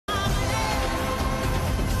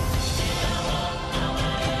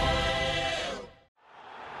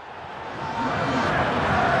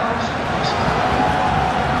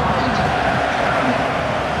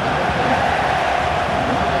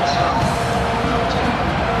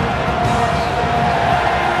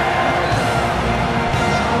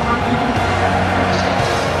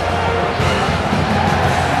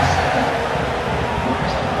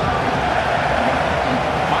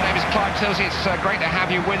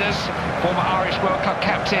have you with us. Former Irish World Cup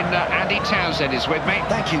captain Andy Townsend is with me.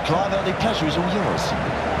 Thank you, Clive. The pleasure is all yours.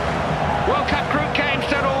 World Cup group games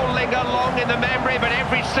don't all linger long in the memory, but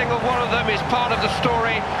every single one of them is part of the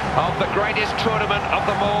story of the greatest tournament of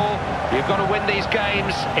them all. You've got to win these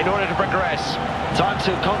games in order to progress. Time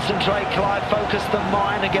to concentrate, Clive, focus the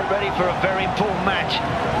mind and get ready for a very important match.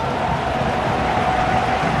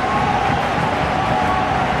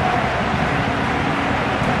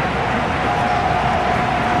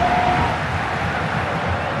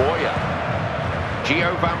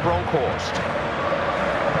 Gio van Bronckhorst.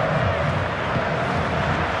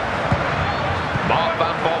 Mark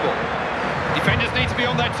van Bommel. Defenders need to be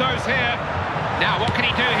on their toes here. Now, what can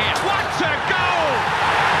he do here? What a goal!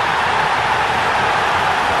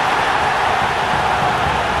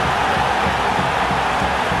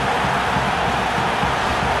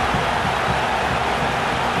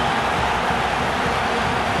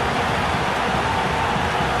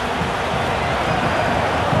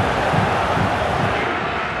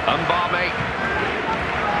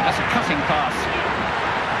 That's a cutting pass.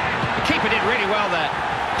 The keeper did really well there.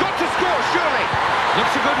 Got to score, surely.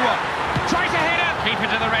 Looks a good one. Tries a header. Keeper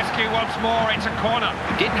to the rescue once more. It's a corner.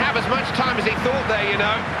 Didn't have as much time as he thought there, you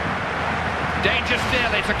know. Danger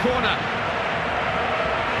still. It's a corner.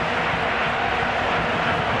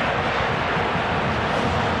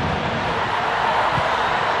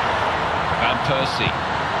 Van Persie.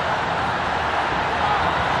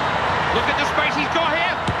 Look at the space he's got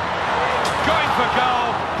here. Going for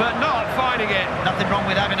goal, but not finding it. Nothing wrong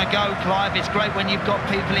with having a go, Clive. It's great when you've got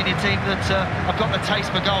people in your team that have got the taste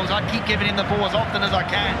for goals. I keep giving him the ball as often as I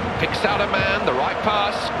can. Picks out a man, the right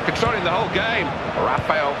pass, controlling the whole game.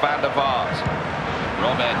 Rafael van der Vaart.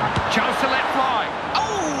 Robin. Chance to let fly.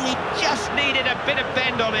 Oh, he just needed a bit of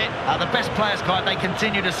bend on it. The best players, Clive, they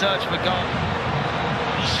continue to search for goal.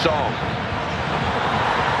 Song.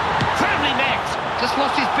 Firmly met. Just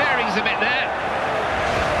lost his bearings a bit there.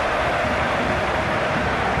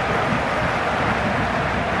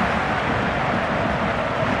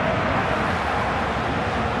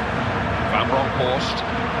 Van Bronckhorst.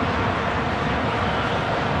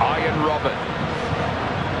 Ian Robin.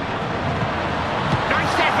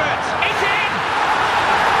 Nice effort. It's in!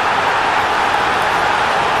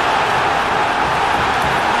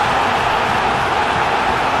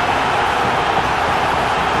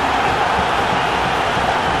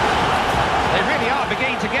 They really are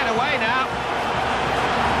beginning to get away now.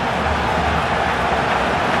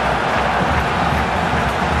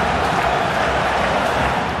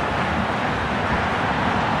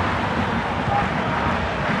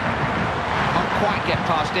 Quite get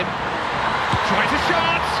past him. Tries a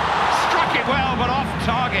shot. Struck it well, but off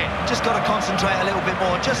target. Just got to concentrate a little bit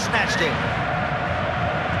more. Just snatched it.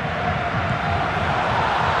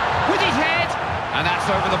 With his head. And that's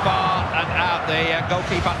over the bar and out. The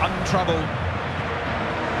goalkeeper untroubled.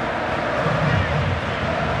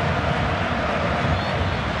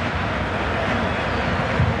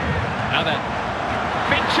 Now then.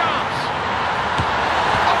 Big chance.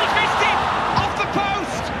 Oh, he's missed it. Off the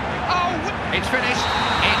post. Oh, it's finished.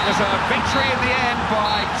 It was a victory in the end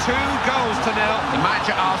by 2 goals to 0. The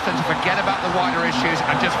manager asked them to forget about the wider issues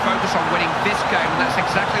and just focus on winning this game, and that's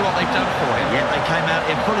exactly what they've done for him. Yeah, they came out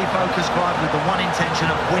in fully focused, Clive, with the one intention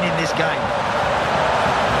of winning this game.